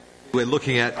We're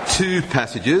looking at two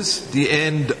passages, the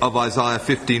end of Isaiah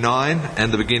 59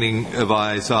 and the beginning of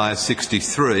Isaiah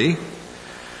 63.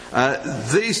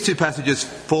 These two passages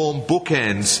form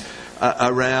bookends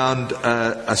around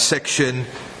a section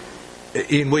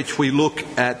in which we look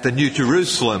at the New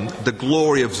Jerusalem, the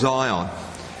glory of Zion.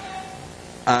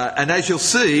 And as you'll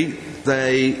see,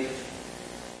 they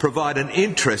provide an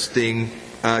interesting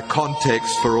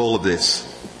context for all of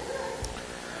this.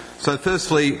 So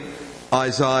firstly,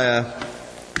 Isaiah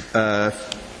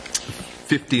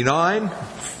 59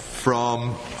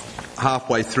 from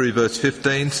halfway through verse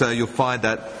 15. So you'll find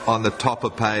that on the top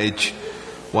of page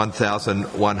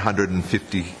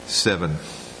 1157.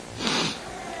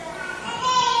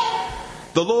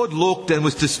 The Lord looked and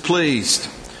was displeased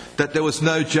that there was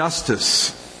no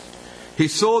justice. He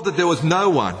saw that there was no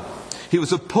one. He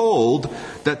was appalled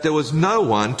that there was no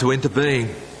one to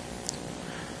intervene.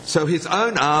 So his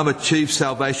own arm achieved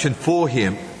salvation for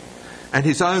him, and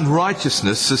his own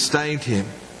righteousness sustained him.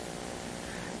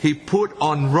 He put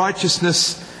on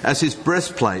righteousness as his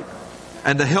breastplate,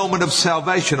 and the helmet of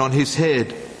salvation on his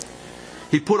head.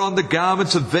 He put on the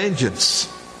garments of vengeance,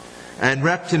 and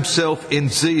wrapped himself in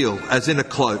zeal as in a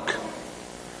cloak.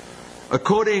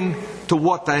 According to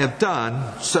what they have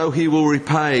done, so he will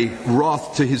repay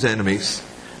wrath to his enemies,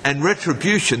 and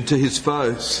retribution to his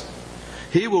foes.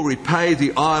 He will repay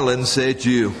the islands their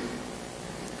due.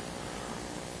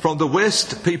 From the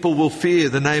west people will fear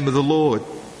the name of the Lord,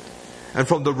 and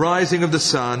from the rising of the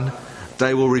sun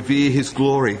they will revere his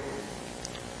glory.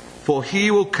 For he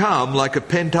will come like a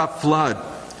pent-up flood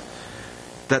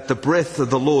that the breath of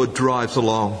the Lord drives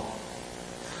along.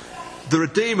 The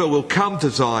Redeemer will come to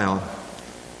Zion,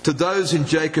 to those in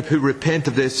Jacob who repent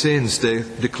of their sins,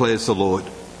 declares the Lord.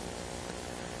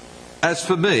 As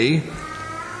for me,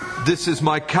 this is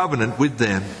my covenant with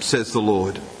them, says the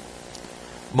Lord.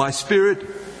 My spirit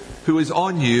who is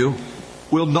on you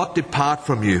will not depart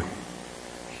from you,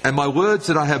 and my words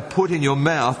that I have put in your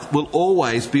mouth will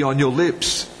always be on your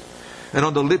lips, and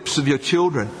on the lips of your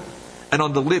children, and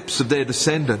on the lips of their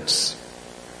descendants,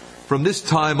 from this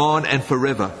time on and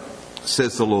forever,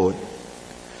 says the Lord.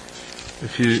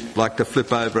 If you'd like to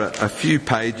flip over a few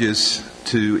pages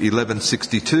to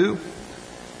 1162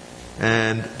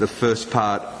 and the first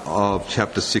part of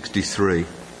chapter 63.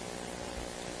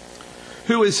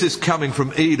 Who is this coming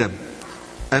from Edom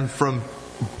and from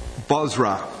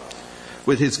Bozrah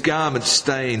with his garments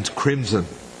stained crimson?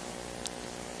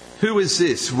 Who is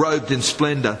this robed in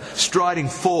splendour, striding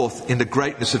forth in the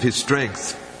greatness of his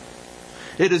strength?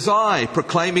 It is I,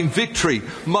 proclaiming victory,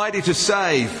 mighty to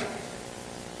save.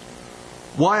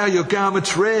 Why are your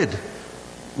garments red,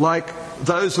 like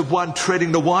those of one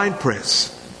treading the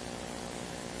winepress?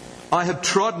 I have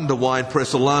trodden the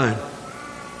winepress alone.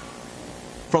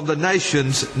 From the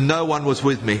nations no one was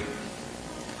with me.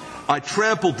 I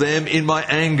trampled them in my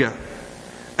anger,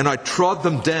 and I trod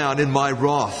them down in my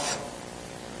wrath.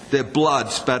 Their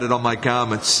blood spattered on my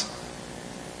garments,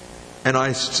 and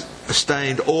I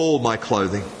stained all my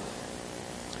clothing.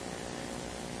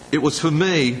 It was for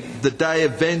me the day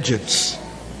of vengeance.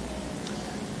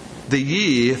 The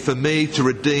year for me to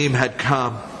redeem had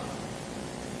come.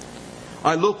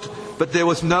 I looked, but there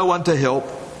was no one to help.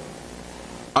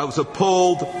 I was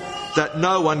appalled that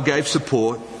no one gave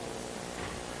support.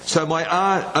 So my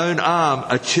own arm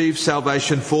achieved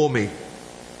salvation for me,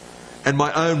 and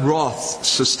my own wrath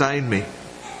sustained me.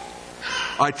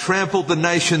 I trampled the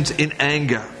nations in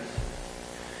anger.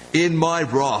 In my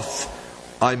wrath,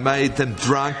 I made them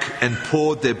drunk and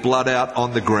poured their blood out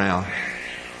on the ground.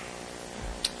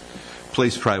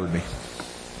 Please pray with me.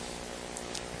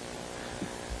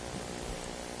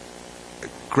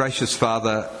 Gracious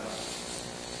Father,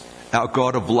 our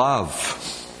God of love,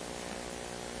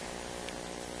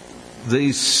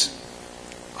 these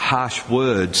harsh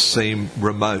words seem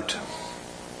remote.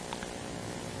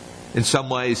 In some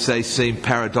ways they seem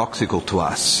paradoxical to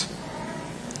us.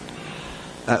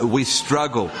 We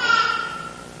struggle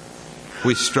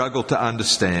to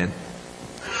understand.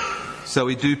 So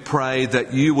we do pray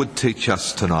that you would teach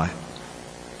us tonight,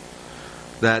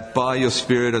 that by your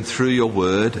Spirit and through your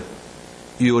word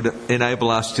you would enable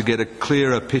us to get a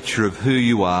clearer picture of who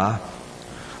you are,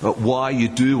 why you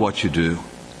do what you do,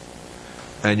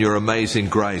 and your amazing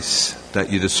grace that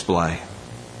you display.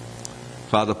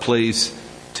 Father, please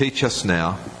teach us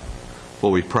now,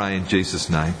 for we pray in Jesus'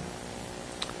 name.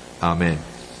 Amen.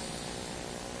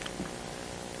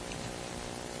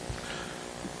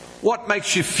 What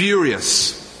makes you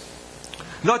furious?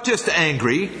 Not just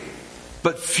angry,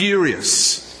 but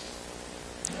furious.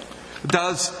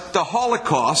 Does the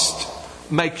Holocaust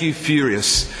make you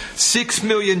furious? 6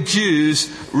 million Jews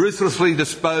ruthlessly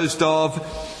disposed of,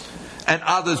 and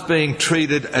others being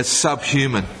treated as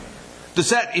subhuman. Does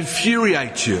that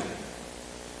infuriate you?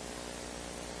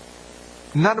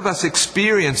 None of us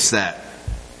experienced that.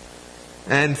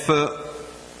 And for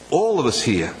all of us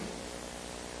here,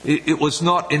 it was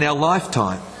not in our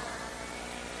lifetime.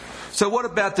 So what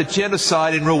about the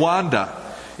genocide in Rwanda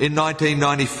in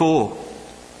 1994?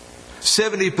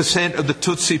 70% of the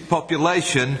Tutsi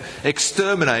population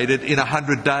exterminated in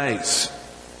 100 days.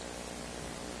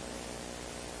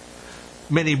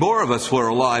 Many more of us were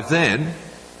alive then.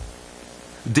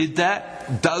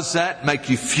 Does that make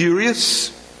you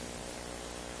furious?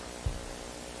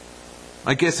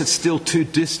 I guess it's still too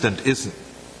distant, isn't it?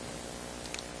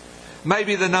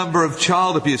 Maybe the number of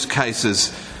child abuse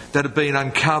cases that have been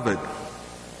uncovered.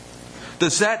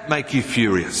 Does that make you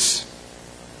furious?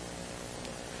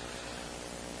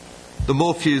 The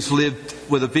Morphews lived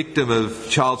with a victim of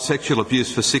child sexual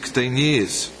abuse for 16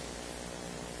 years.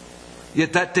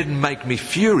 Yet that didn't make me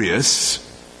furious.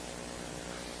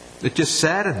 It just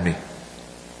saddened me.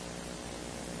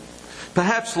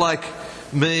 Perhaps like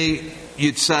me,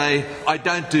 you'd say, I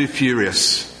don't do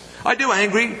furious. I do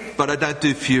angry, but I don't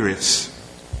do furious.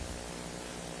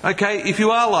 Okay, if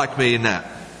you are like me in that,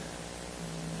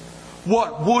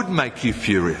 what would make you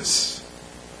furious?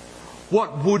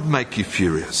 What would make you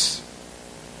furious?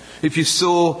 If you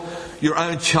saw your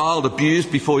own child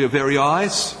abused before your very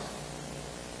eyes?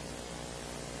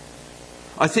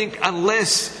 I think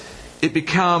unless it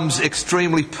becomes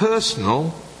extremely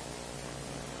personal,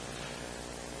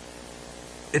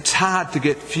 it's hard to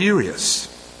get furious.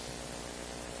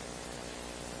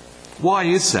 Why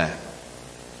is that?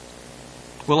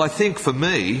 Well, I think for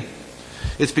me,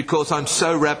 it's because I'm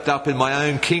so wrapped up in my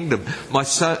own kingdom,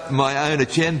 my own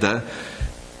agenda,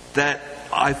 that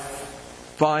I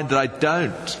find that I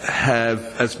don't have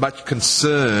as much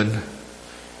concern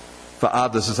for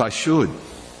others as I should.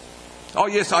 Oh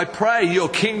yes, I pray your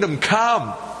kingdom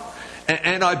come,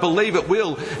 and I believe it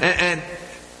will,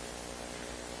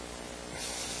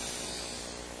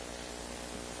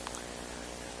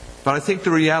 but I think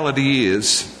the reality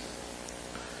is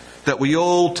that we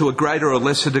all, to a greater or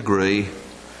lesser degree,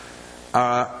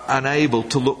 are unable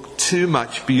to look too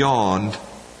much beyond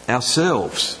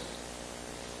ourselves.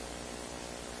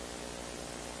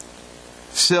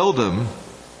 Seldom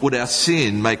would our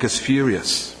sin make us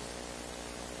furious.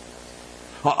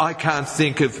 I can't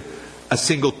think of a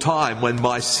single time when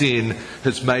my sin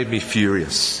has made me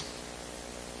furious.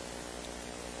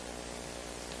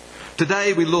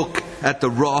 Today we look at the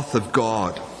wrath of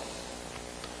God.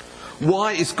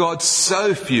 Why is God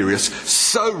so furious,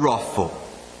 so wrathful?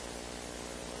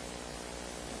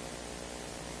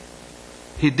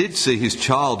 He did see his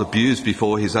child abused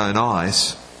before his own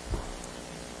eyes.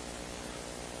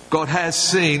 God has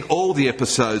seen all the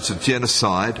episodes of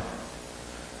genocide,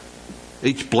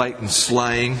 each blatant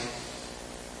slaying,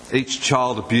 each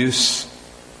child abuse,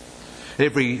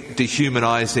 every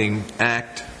dehumanising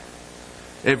act,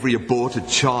 every aborted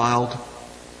child,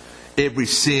 every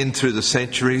sin through the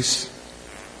centuries.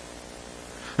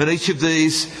 And each of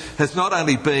these has not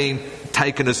only been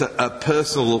taken as a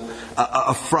personal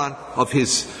affront of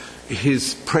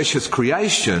his precious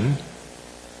creation,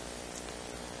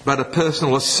 but a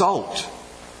personal assault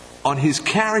on his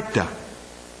character.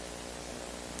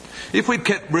 If we'd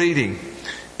kept reading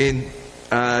in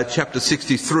chapter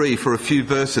 63 for a few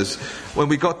verses, when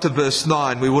we got to verse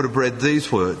 9, we would have read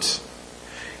these words.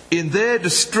 In their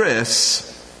distress,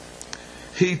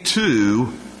 he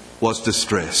too was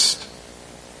distressed.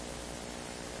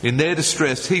 In their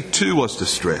distress, he too was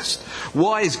distressed.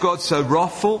 Why is God so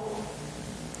wrathful?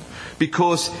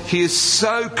 Because he is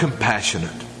so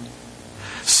compassionate,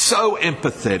 so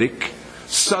empathetic,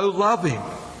 so loving.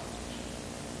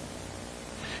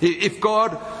 If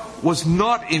God was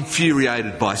not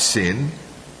infuriated by sin,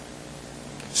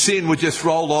 sin would just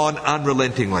roll on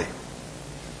unrelentingly.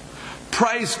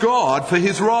 Praise God for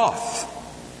his wrath.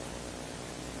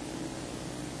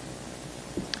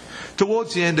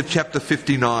 Towards the end of chapter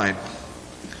 59,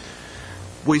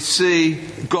 we see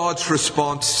God's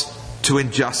response to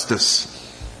injustice.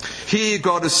 Here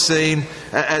God is seen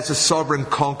as a sovereign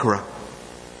conqueror.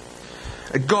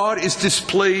 God is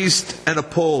displeased and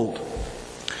appalled.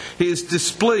 He is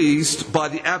displeased by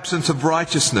the absence of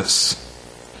righteousness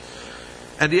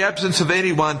and the absence of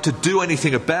anyone to do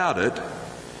anything about it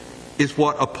is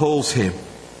what appalls him.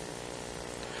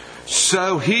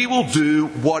 So he will do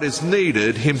what is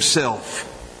needed himself.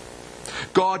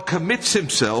 God commits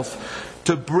himself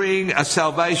to bring a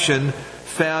salvation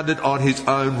founded on his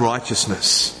own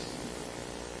righteousness.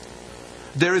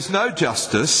 There is no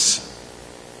justice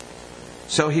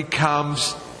So he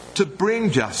comes to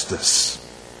bring justice.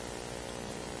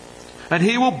 And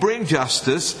he will bring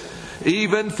justice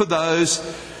even for those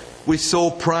we saw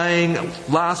praying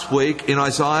last week in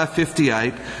Isaiah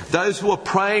 58, those who are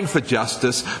praying for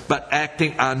justice but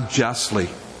acting unjustly.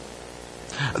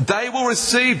 They will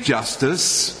receive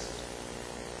justice,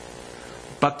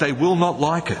 but they will not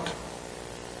like it.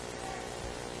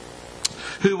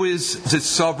 Who is this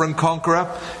sovereign conqueror?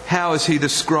 How is he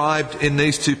described in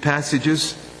these two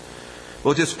passages?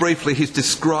 Well, just briefly, he's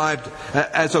described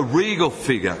as a regal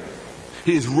figure.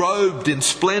 He is robed in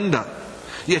splendour,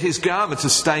 yet his garments are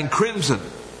stained crimson.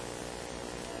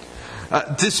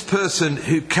 This person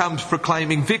who comes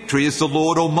proclaiming victory is the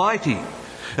Lord Almighty.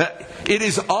 It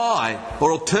is I,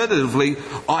 or alternatively,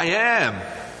 I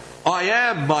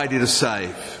am mighty to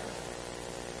save.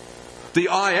 The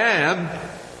I am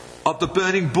of the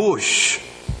burning bush.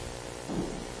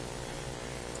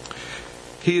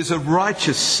 He is a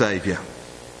righteous Saviour.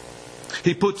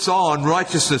 He puts on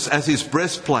righteousness as his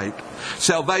breastplate,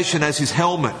 salvation as his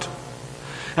helmet,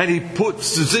 and he puts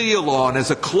zeal on as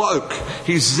a cloak.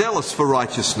 He's zealous for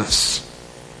righteousness.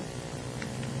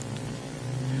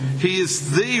 He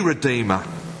is the Redeemer.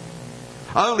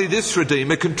 Only this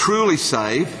Redeemer can truly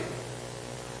save,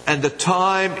 and the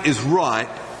time is right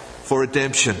for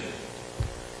redemption.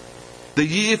 The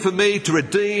year for me to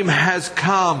redeem has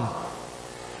come,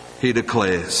 he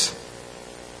declares.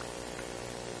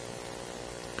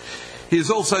 He is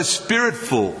also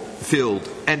spirit-filled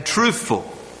and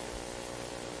truthful.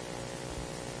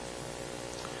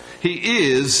 He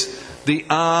is the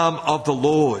arm of the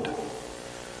Lord.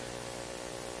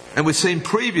 And we've seen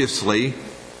previously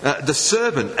the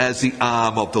servant as the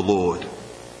arm of the Lord.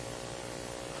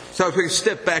 So if we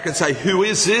step back and say, who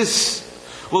is this?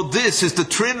 Well, this is the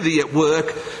Trinity at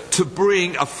work to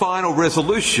bring a final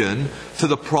resolution to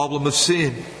the problem of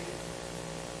sin.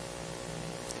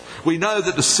 We know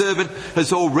that the servant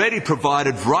has already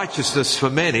provided righteousness for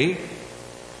many.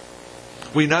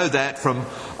 We know that from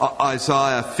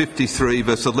Isaiah 53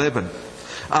 verse 11.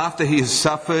 After he has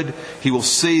suffered, he will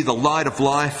see the light of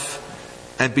life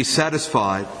and be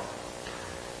satisfied.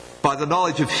 By the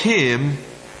knowledge of him,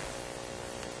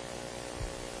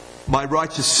 my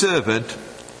righteous servant,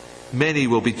 many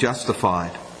will be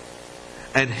justified,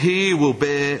 and he will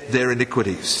bear their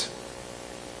iniquities.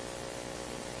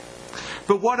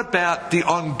 But what about the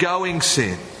ongoing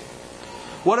sin?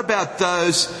 What about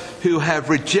those who have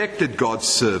rejected God's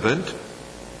servant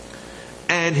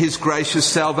and his gracious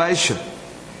salvation?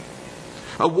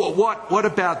 What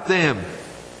about them?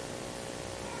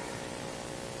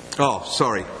 Oh,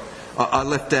 sorry. I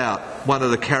left out one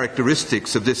of the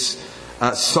characteristics of this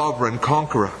sovereign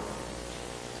conqueror.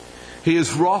 He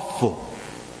is wrathful.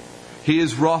 He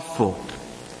is wrathful.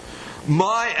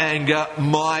 My anger,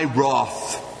 my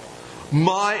wrath.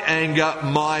 My anger,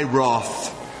 my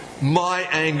wrath. My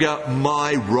anger,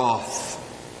 my wrath.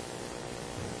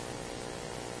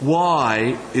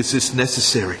 Why is this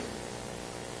necessary?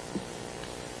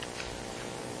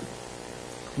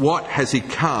 What has he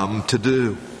come to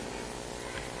do?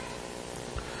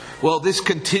 Well, this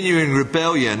continuing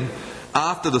rebellion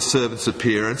after the servant's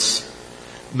appearance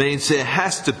means there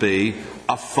has to be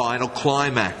a final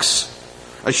climax.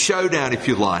 A showdown, if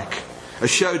you like. A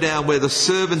showdown where the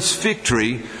servant's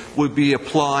victory would be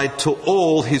applied to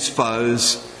all his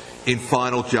foes in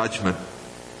final judgment.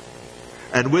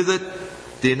 And with it,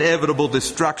 the inevitable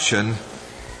destruction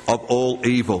of all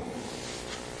evil.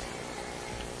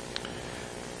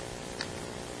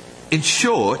 In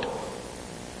short,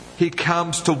 he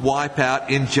comes to wipe out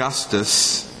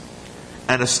injustice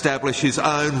and establish his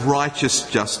own righteous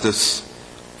justice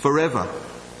forever.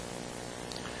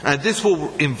 And this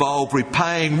will involve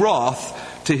repaying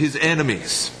wrath to his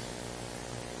enemies.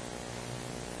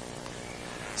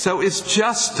 So is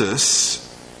justice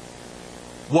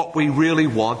what we really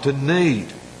want and need?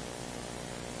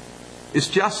 Is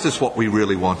justice what we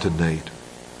really want and need?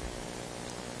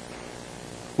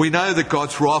 We know that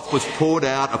God's wrath was poured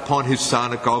out upon his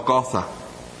Son at Golgotha.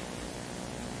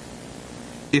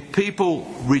 If people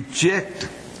reject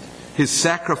his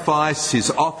sacrifice, his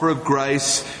offer of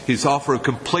grace, his offer of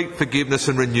complete forgiveness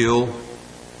and renewal,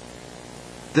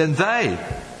 then they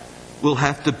will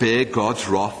have to bear God's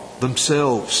wrath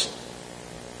themselves.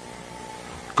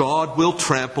 God will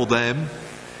trample them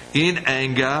in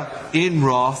anger, in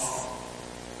wrath,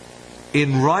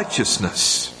 in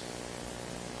righteousness.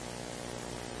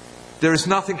 There is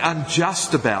nothing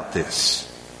unjust about this.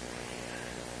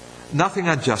 Nothing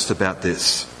unjust about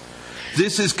this.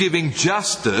 This is giving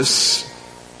justice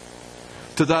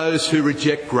to those who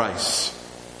reject grace.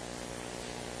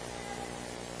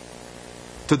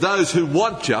 To those who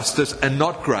want justice and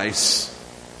not grace,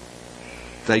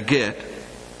 they get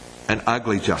an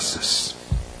ugly justice.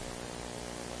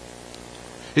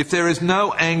 If there is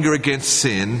no anger against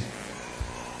sin,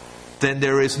 then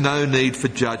there is no need for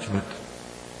judgment,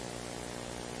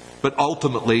 but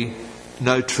ultimately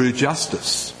no true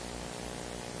justice.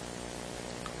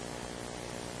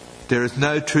 There is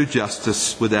no true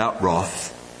justice without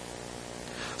wrath.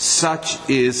 Such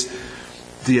is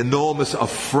the enormous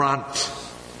affront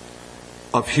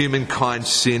of humankind's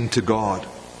sin to God.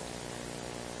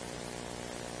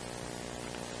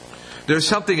 There is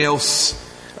something else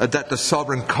that the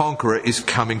sovereign conqueror is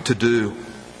coming to do.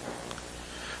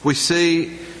 We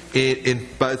see in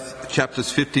both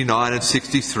chapters 59 and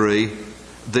 63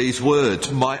 these words,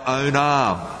 "My own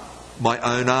arm, my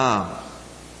own arm."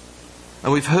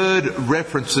 And we've heard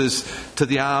references to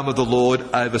the arm of the Lord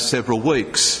over several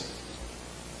weeks.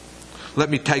 Let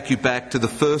me take you back to the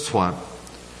first one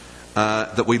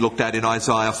that we looked at in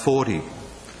Isaiah 40,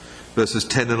 verses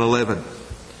 10 and 11.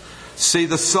 "See,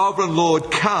 the sovereign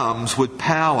Lord comes with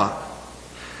power,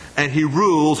 and he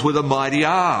rules with a mighty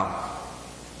arm.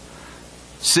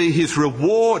 See, his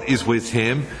reward is with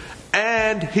him,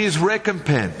 and his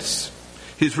recompense."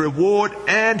 His reward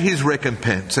and his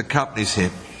recompense accompanies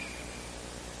him.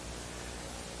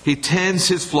 "He tends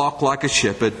his flock like a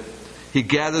shepherd. He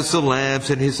gathers the lambs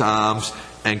in his arms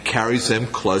and carries them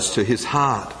close to his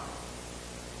heart."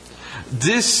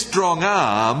 This strong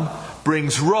arm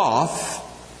brings wrath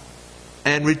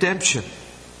and redemption.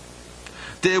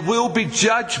 There will be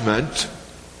judgment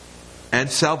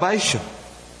and salvation.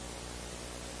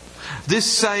 This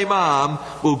same arm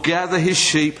will gather his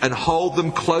sheep and hold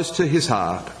them close to his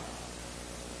heart.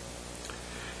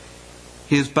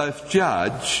 He is both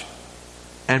judge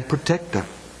and protector.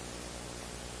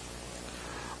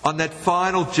 On that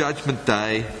final judgment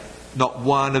day, not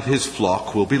one of his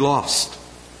flock will be lost.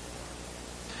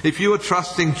 If you are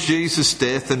trusting Jesus'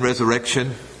 death and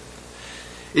resurrection,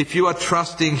 if you are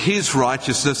trusting his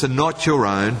righteousness and not your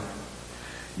own,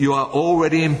 you are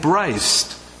already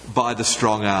embraced by the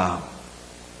strong arm.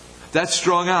 That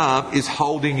strong arm is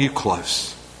holding you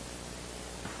close.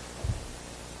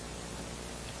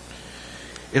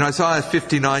 In Isaiah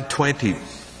 59:20,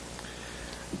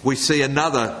 we see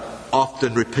another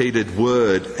often repeated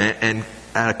word and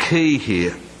a key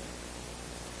here.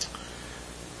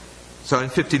 So in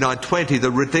 59:20,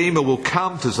 the Redeemer will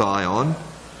come to Zion,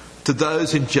 to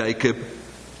those in Jacob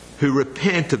who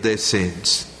repent of their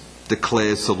sins,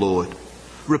 declares the Lord.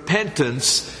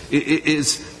 Repentance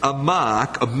is a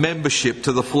mark of membership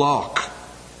to the flock.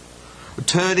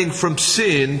 Turning from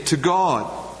sin to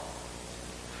God.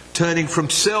 Turning from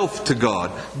self to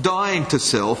God. Dying to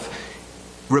self.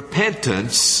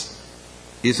 Repentance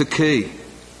is a key.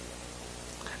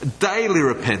 Daily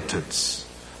repentance.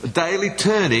 Daily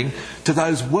turning to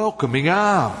those welcoming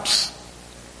arms.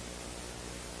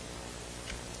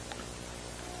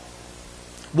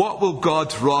 What will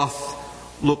God's wrath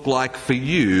look like for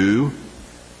you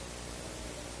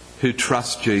who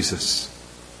trust Jesus?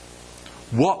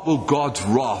 What will God's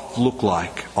wrath look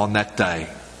like on that day?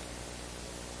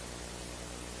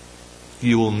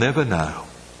 You will never know.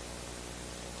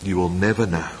 You will never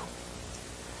know.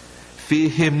 Fear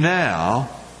him now,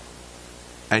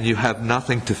 and you have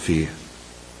nothing to fear.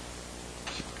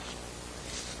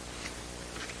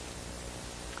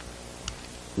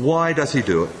 Why does he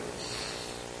do it?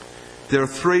 There are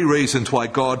three reasons why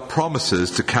God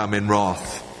promises to come in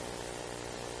wrath.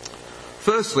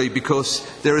 Firstly, because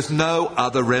there is no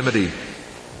other remedy.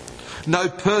 No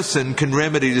person can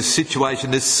remedy this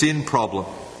situation, this sin problem.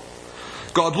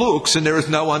 God looks and there is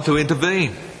no one to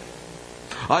intervene.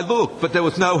 I looked, but there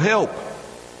was no help.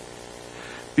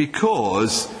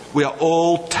 Because we are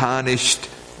all tarnished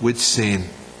with sin.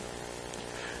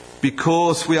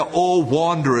 Because we are all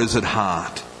wanderers at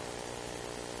heart.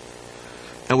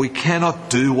 And we cannot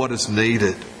do what is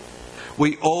needed.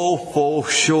 We all fall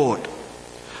short.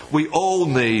 We all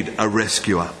need a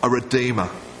rescuer, a redeemer.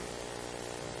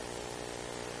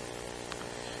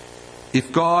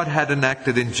 If God hadn't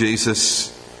acted in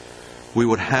Jesus, we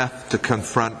would have to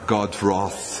confront God's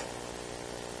wrath.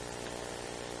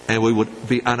 And we would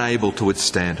be unable to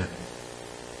withstand it.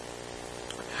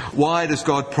 Why does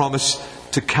God promise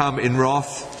to come in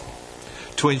wrath?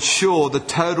 To ensure the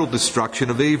total destruction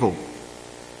of evil.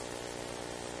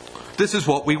 This is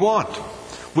what we want.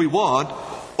 We want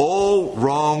all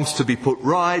wrongs to be put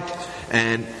right,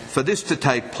 and for this to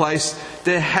take place,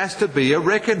 there has to be a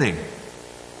reckoning.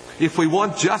 If we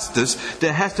want justice,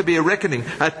 there has to be a reckoning,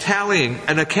 a tallying,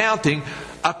 an accounting,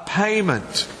 a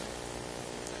payment.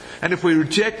 And if we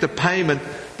reject the payment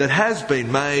that has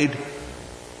been made,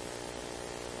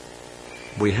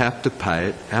 we have to pay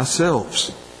it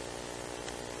ourselves.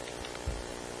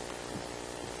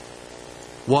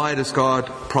 Why does God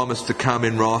promise to come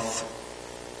in wrath?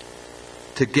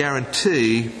 To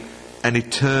guarantee an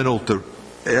eternal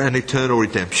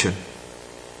redemption.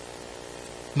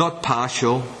 Not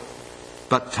partial,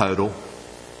 but total.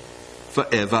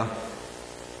 Forever.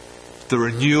 The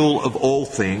renewal of all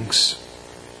things.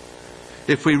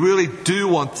 If we really do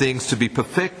want things to be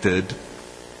perfected,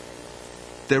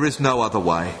 there is no other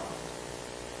way.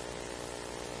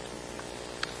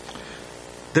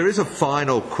 There is a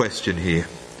final question here.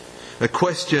 A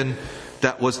question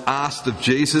that was asked of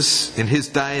Jesus in his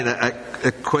day and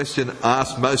a question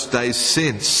asked most days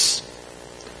since.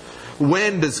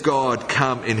 When does God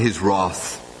come in his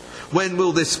wrath? When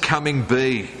will this coming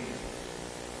be?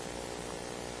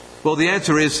 Well, the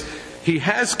answer is he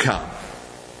has come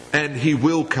and he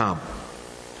will come.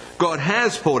 God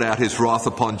has poured out his wrath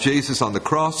upon Jesus on the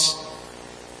cross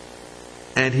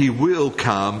and he will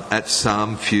come at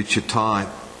some future time.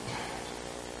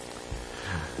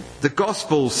 The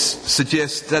Gospels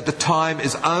suggest that the time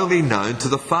is only known to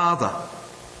the Father.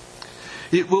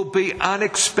 It will be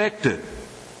unexpected.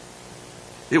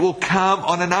 It will come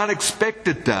on an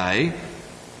unexpected day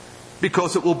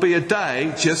because it will be a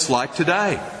day just like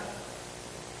today.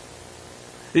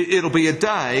 It'll be a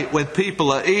day when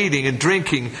people are eating and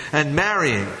drinking and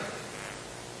marrying.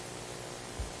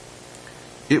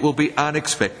 It will be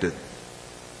unexpected,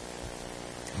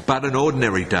 but an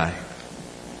ordinary day.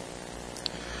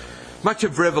 Much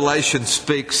of Revelation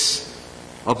speaks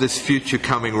of this future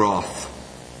coming wrath,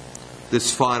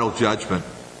 this final judgment.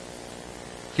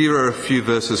 Here are a few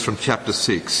verses from chapter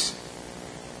 6.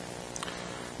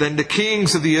 Then the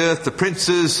kings of the earth, the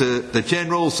princes, the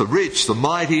generals, the rich, the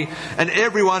mighty, and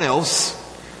everyone else,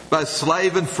 both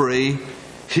slave and free,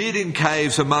 hid in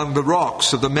caves among the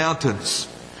rocks of the mountains.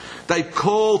 They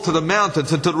called to the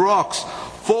mountains and to the rocks,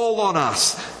 "Fall on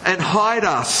us and hide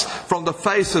us from the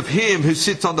face of him who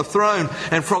sits on the throne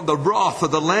and from the wrath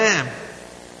of the Lamb.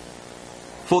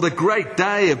 For the great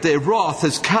day of their wrath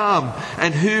has come,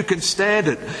 and who can stand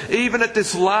it?" Even at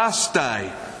this last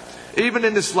day, even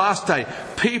in this last day,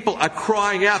 people are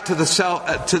crying out to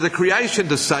the creation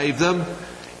to save them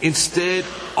instead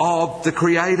of the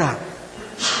Creator.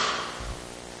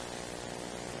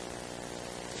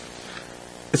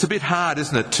 It's a bit hard,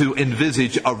 isn't it, to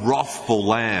envisage a wrathful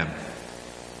Lamb.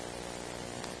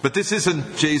 But this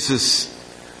isn't Jesus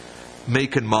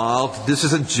meek and mild. This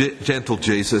isn't gentle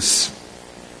Jesus.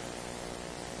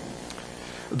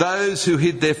 Those who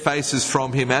hid their faces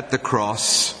from him at the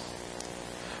cross,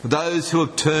 those who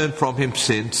have turned from him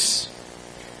since,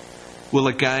 will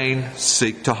again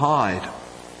seek to hide.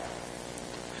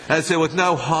 As there was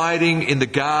no hiding in the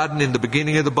garden in the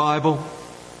beginning of the Bible,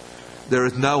 there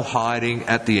is no hiding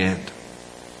at the end.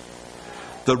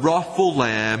 The wrathful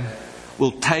Lamb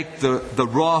will take the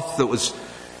wrath that was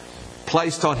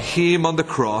placed on him on the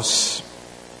cross,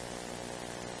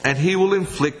 and he will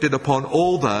inflict it upon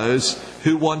all those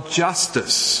who want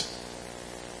justice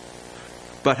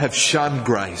but have shunned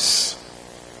grace.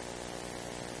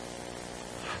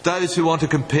 Those who want to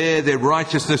compare their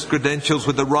righteousness credentials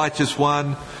with the righteous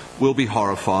one will be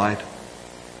horrified.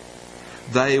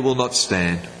 They will not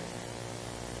stand.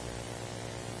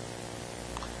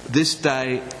 This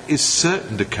day is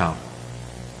certain to come.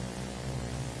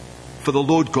 For the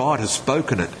Lord God has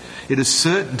spoken it. It is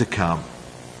certain to come.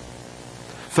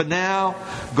 For now,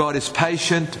 God is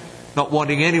patient, not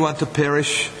wanting anyone to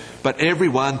perish, but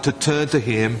everyone to turn to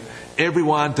him,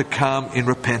 everyone to come in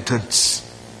repentance.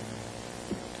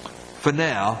 For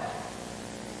now,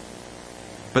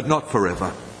 but not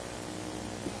forever.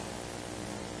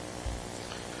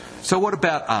 So what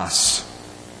about us?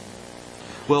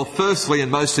 Well, firstly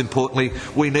and most importantly,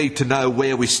 we need to know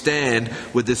where we stand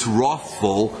with this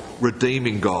wrathful,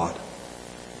 redeeming God.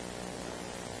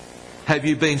 Have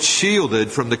you been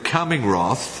shielded from the coming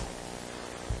wrath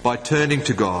by turning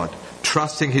to God,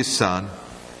 trusting his Son,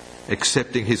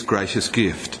 accepting his gracious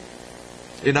gift?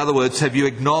 In other words, have you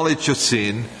acknowledged your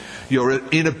sin, your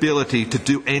inability to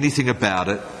do anything about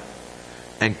it,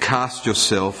 and cast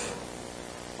yourself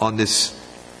on this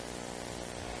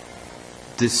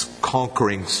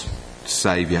conquering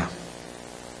Saviour?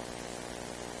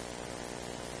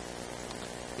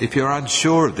 If you're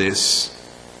unsure of this,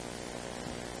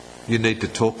 you need to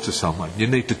talk to someone. You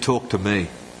need to talk to me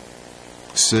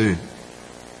soon.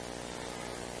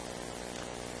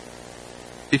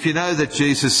 If you know that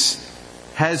Jesus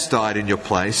has died in your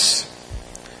place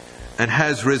and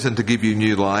has risen to give you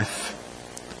new life,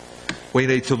 we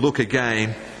need to look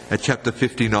again at chapter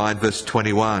 59, verse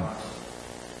 21.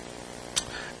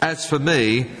 As for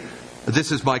me,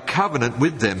 This is my covenant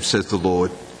with them, says the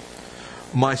Lord.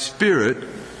 My Spirit,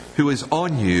 who is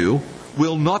on you,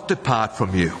 will not depart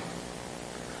from you.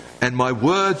 And my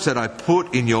words that I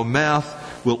put in your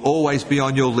mouth will always be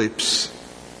on your lips,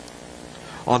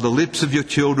 on the lips of your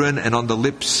children and on the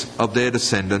lips of their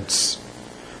descendants,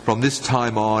 from this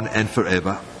time on and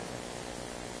forever.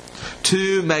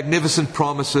 Two magnificent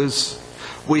promises.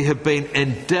 We have been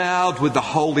endowed with the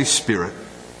Holy Spirit.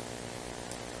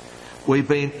 We've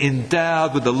been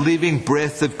endowed with the living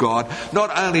breath of God.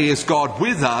 Not only is God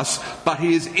with us, but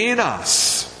He is in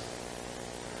us,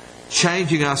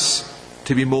 changing us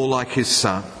to be more like His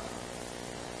Son.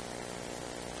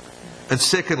 And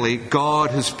secondly,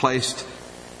 God has placed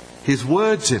His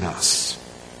words in us.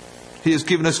 He has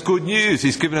given us good news.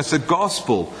 He's given us the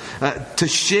gospel to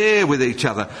share with each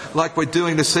other, like we're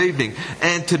doing this evening,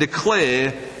 and to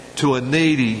declare to a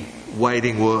needy,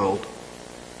 waiting world.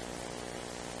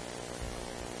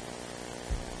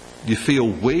 You feel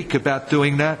weak about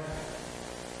doing that?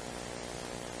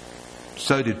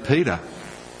 So did Peter,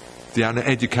 the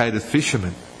uneducated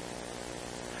fisherman.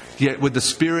 Yet with the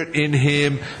Spirit in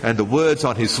him and the words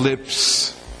on his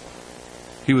lips,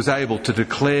 he was able to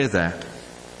declare that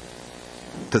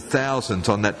to thousands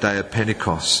on that day of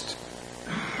Pentecost,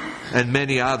 and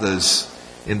many others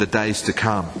in the days to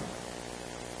come.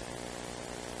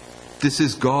 This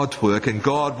is God's work, and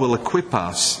God will equip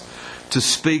us to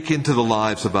speak into the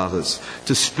lives of others,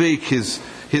 to speak His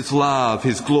love,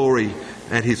 His glory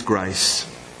and His grace.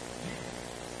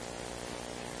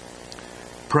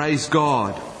 Praise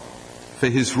God for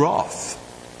His wrath,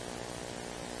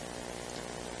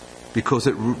 because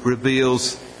it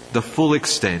reveals the full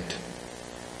extent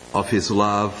of His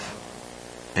love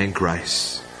and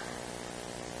grace.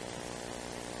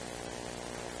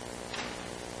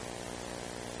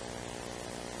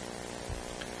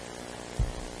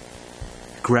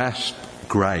 Grasp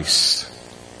grace.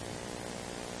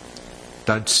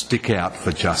 Don't stick out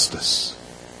for justice.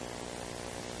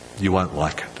 You won't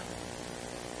like it.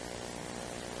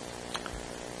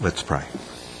 Let's pray.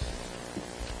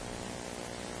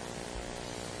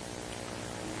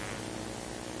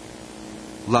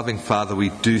 Loving Father, we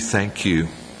do thank You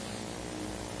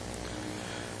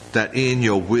that in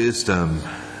Your wisdom,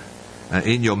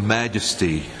 in Your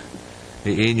majesty,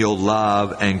 in Your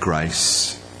love and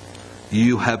grace,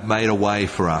 You have made a way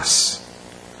for us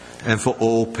and for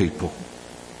all people.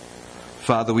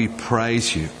 Father, we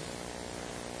praise You.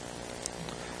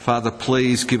 Father,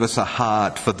 please give us a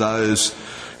heart for those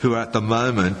who are at the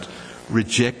moment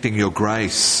rejecting Your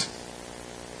grace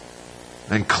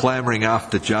and clamouring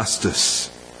after justice.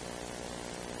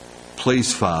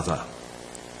 Please, Father,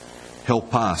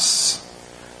 help us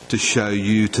to show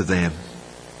You to them.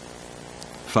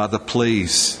 Father,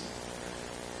 please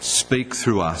speak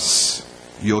through us,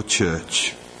 Your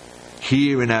church,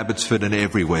 here in Abbotsford and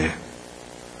everywhere,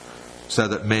 so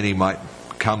that many might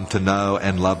come to know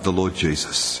and love the Lord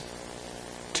Jesus,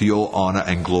 to Your honour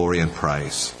and glory and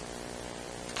praise.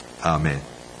 Amen.